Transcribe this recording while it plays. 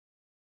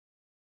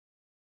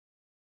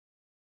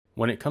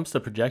When it comes to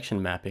projection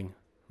mapping,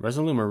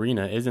 Resolume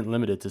Arena isn't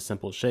limited to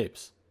simple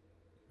shapes.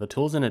 The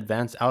tools and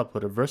advanced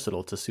output are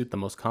versatile to suit the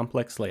most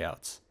complex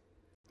layouts.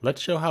 Let's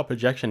show how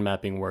projection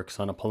mapping works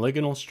on a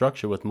polygonal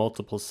structure with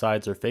multiple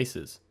sides or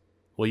faces.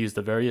 We'll use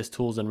the various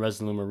tools in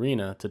Resolume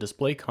Arena to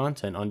display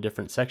content on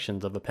different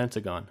sections of a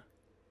pentagon.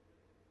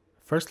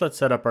 First, let's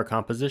set up our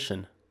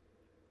composition.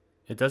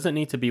 It doesn't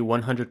need to be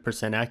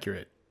 100%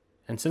 accurate,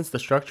 and since the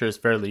structure is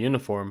fairly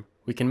uniform,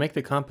 we can make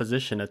the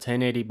composition a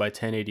 1080 by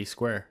 1080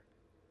 square.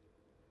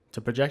 To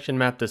projection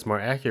map this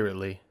more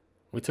accurately,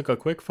 we took a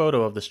quick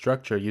photo of the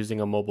structure using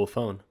a mobile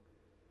phone.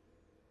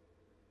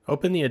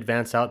 Open the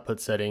advanced output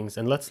settings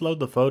and let's load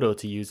the photo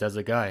to use as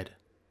a guide.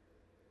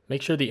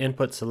 Make sure the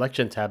Input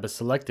Selection tab is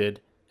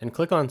selected and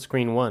click on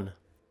Screen 1.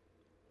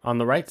 On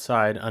the right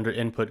side under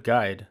Input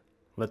Guide,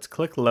 let's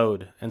click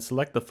Load and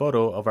select the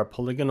photo of our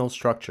polygonal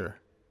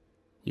structure.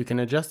 You can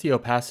adjust the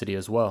opacity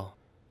as well.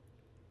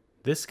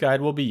 This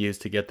guide will be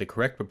used to get the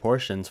correct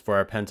proportions for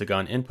our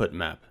pentagon input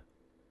map.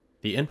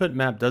 The input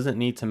map doesn't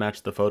need to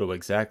match the photo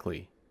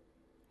exactly.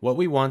 What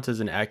we want is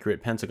an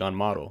accurate pentagon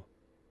model.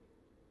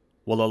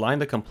 We'll align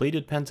the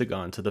completed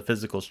pentagon to the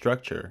physical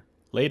structure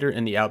later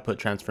in the output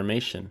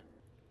transformation.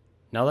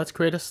 Now let's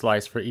create a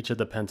slice for each of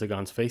the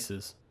pentagon's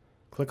faces.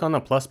 Click on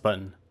the plus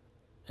button,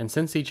 and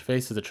since each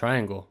face is a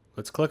triangle,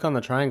 let's click on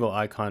the triangle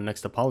icon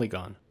next to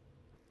polygon.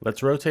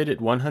 Let's rotate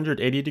it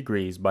 180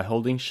 degrees by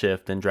holding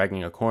Shift and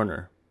dragging a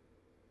corner.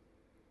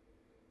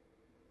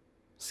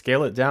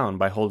 Scale it down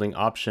by holding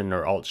Option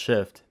or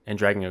Alt-Shift and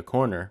dragging a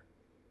corner,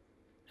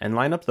 and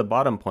line up the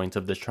bottom point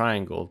of this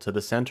triangle to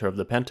the center of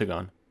the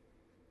pentagon.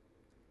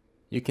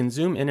 You can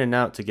zoom in and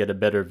out to get a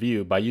better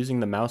view by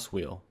using the mouse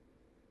wheel.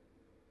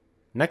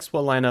 Next,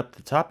 we'll line up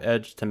the top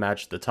edge to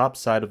match the top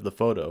side of the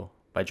photo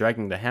by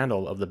dragging the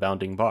handle of the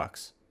bounding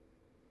box.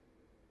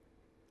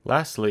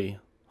 Lastly,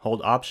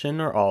 hold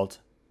Option or Alt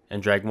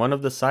and drag one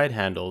of the side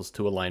handles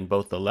to align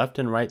both the left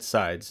and right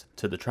sides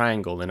to the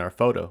triangle in our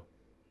photo.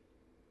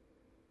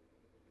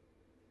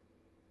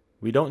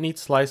 We don't need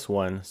slice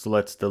 1, so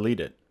let's delete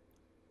it.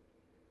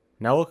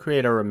 Now we'll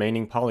create our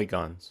remaining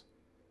polygons.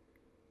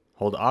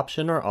 Hold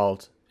Option or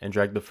Alt and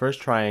drag the first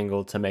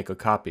triangle to make a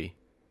copy.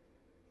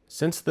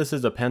 Since this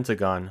is a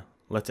pentagon,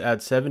 let's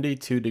add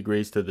 72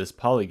 degrees to this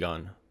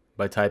polygon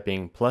by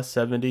typing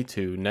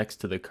 +72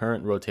 next to the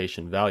current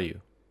rotation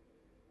value.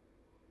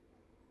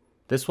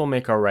 This will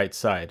make our right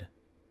side.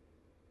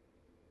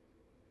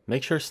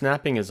 Make sure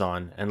snapping is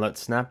on and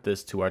let's snap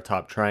this to our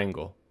top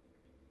triangle.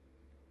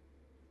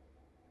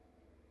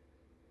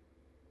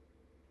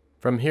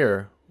 From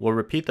here, we'll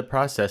repeat the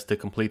process to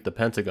complete the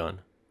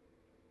pentagon.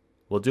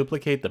 We'll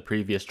duplicate the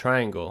previous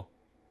triangle,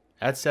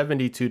 add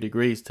 72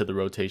 degrees to the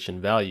rotation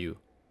value,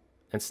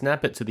 and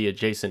snap it to the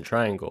adjacent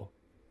triangle.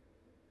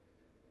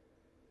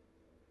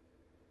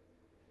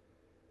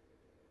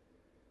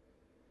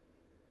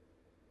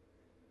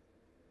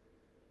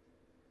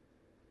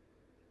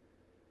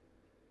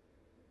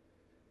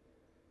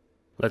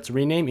 Let's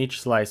rename each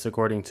slice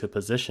according to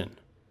position.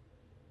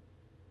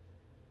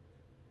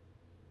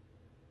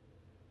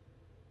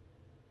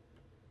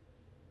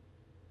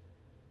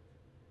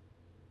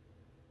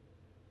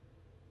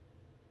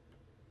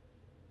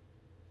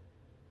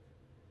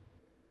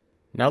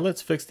 Now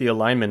let's fix the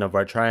alignment of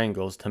our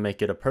triangles to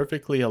make it a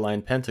perfectly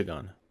aligned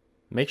pentagon.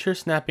 Make sure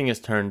snapping is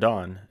turned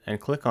on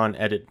and click on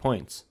Edit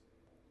Points.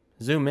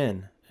 Zoom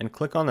in and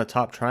click on the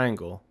top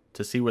triangle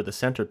to see where the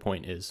center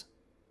point is.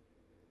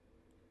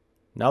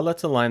 Now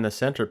let's align the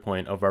center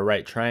point of our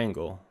right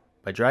triangle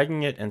by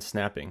dragging it and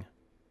snapping.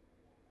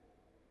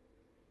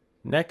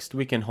 Next,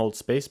 we can hold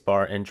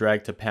spacebar and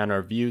drag to pan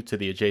our view to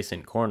the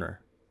adjacent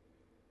corner.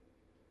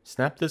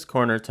 Snap this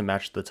corner to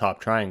match the top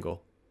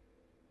triangle.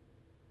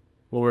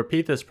 We'll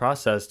repeat this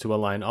process to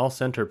align all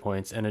center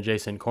points and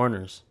adjacent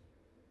corners.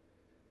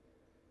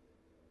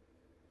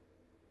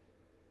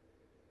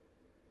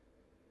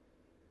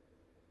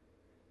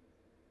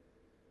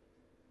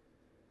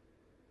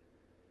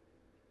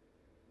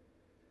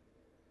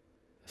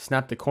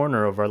 Snap the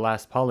corner of our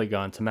last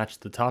polygon to match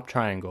the top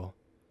triangle.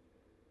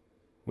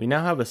 We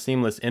now have a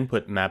seamless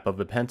input map of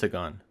a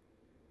pentagon.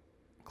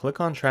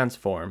 Click on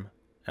Transform,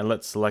 and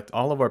let's select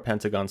all of our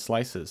pentagon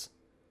slices.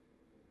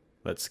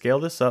 Let's scale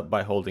this up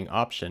by holding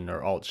Option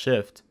or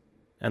Alt-Shift,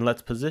 and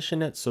let's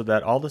position it so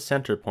that all the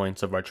center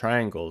points of our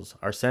triangles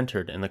are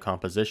centered in the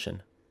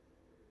composition.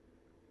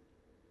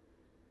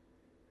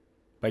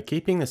 By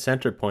keeping the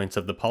center points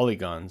of the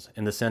polygons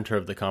in the center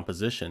of the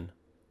composition,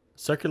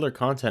 circular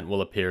content will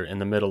appear in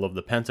the middle of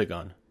the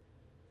pentagon.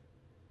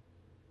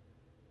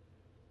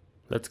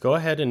 Let's go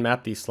ahead and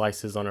map these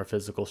slices on our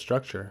physical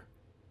structure,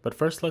 but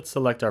first let's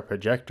select our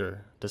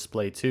projector,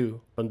 Display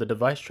to, from the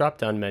Device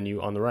drop-down menu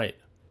on the right.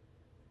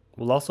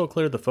 We'll also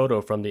clear the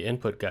photo from the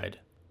input guide.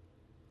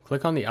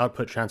 Click on the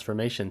Output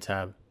Transformation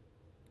tab.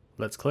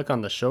 Let's click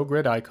on the Show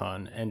Grid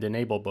icon and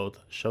enable both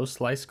Show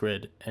Slice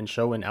Grid and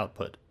Show in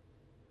Output.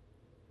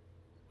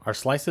 Our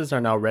slices are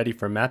now ready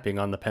for mapping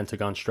on the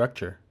pentagon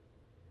structure.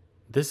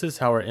 This is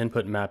how our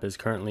input map is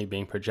currently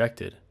being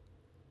projected.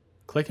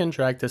 Click and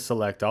drag to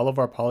select all of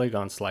our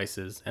polygon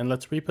slices, and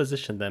let's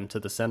reposition them to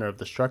the center of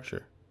the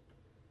structure.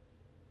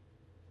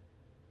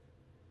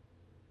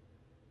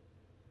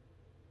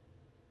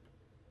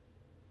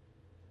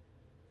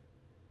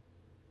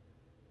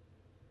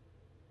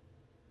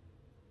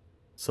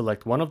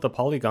 Select one of the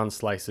polygon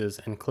slices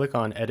and click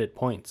on Edit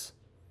Points.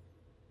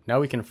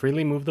 Now we can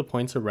freely move the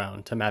points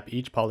around to map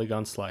each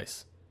polygon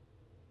slice.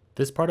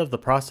 This part of the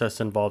process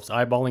involves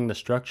eyeballing the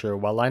structure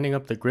while lining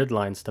up the grid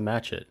lines to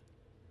match it.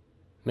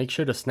 Make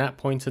sure to snap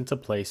points into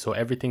place so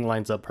everything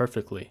lines up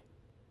perfectly.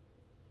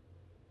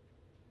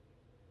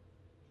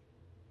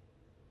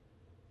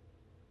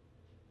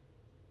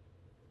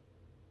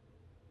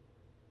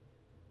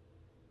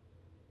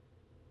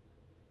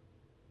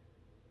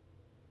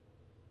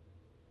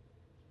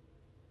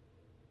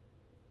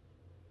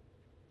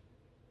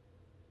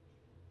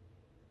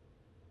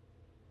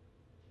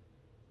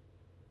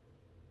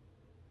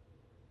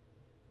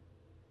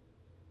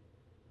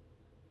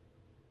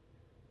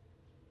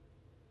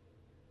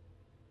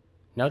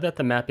 Now that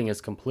the mapping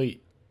is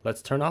complete,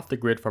 let's turn off the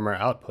grid from our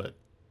output.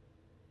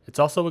 It's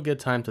also a good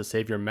time to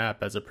save your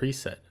map as a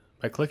preset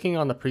by clicking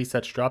on the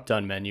Presets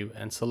drop-down menu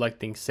and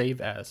selecting Save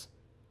As.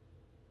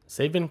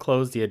 Save and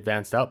close the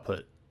advanced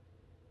output.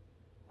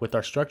 With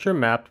our structure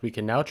mapped, we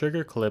can now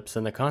trigger clips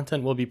and the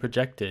content will be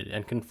projected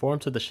and conform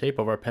to the shape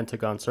of our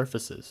pentagon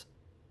surfaces.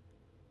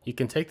 You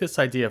can take this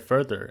idea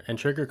further and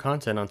trigger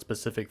content on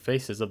specific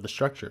faces of the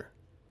structure.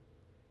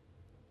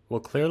 We'll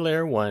clear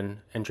layer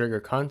 1 and trigger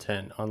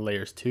content on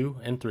layers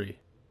 2 and 3.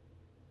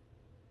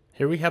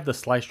 Here we have the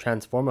slice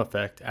transform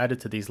effect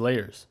added to these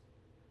layers.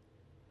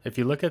 If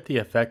you look at the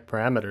effect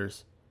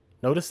parameters,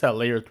 notice that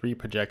layer 3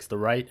 projects the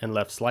right and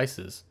left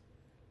slices.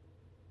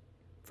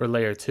 For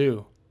layer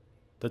 2,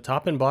 the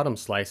top and bottom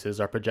slices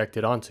are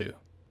projected onto.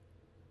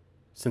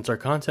 Since our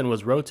content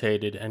was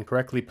rotated and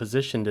correctly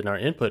positioned in our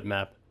input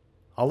map,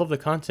 all of the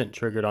content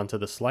triggered onto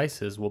the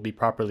slices will be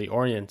properly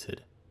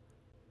oriented.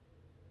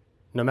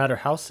 No matter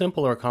how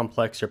simple or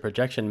complex your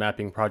projection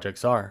mapping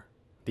projects are,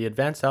 the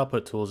advanced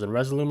output tools in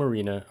Resolume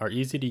Arena are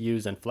easy to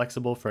use and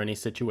flexible for any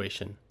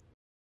situation.